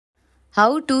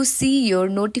How to see your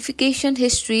notification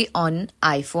history on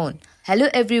iPhone. Hello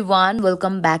everyone,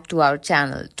 welcome back to our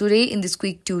channel. Today in this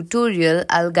quick tutorial,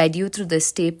 I'll guide you through the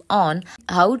step on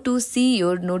how to see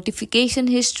your notification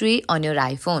history on your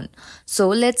iPhone. So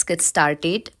let's get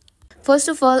started. First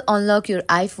of all, unlock your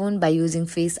iPhone by using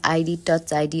Face ID,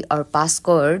 Touch ID or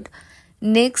passcode.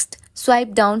 Next,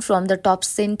 swipe down from the top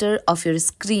center of your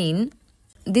screen.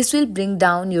 This will bring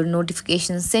down your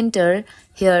notification center.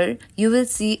 Here you will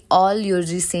see all your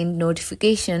recent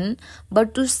notification,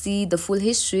 but to see the full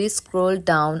history, scroll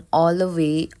down all the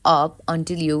way up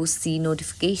until you see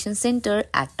notification center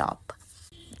at top.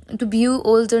 To view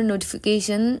older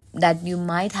notification that you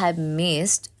might have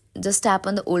missed, just tap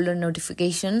on the older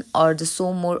notification or the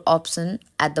show more option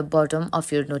at the bottom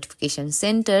of your notification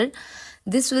center.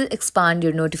 This will expand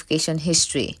your notification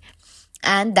history.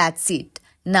 And that's it.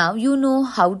 Now you know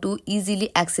how to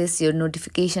easily access your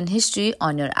notification history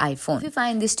on your iPhone. If you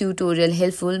find this tutorial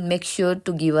helpful, make sure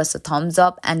to give us a thumbs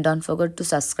up and don't forget to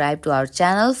subscribe to our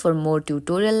channel for more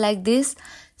tutorials like this.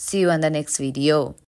 See you on the next video.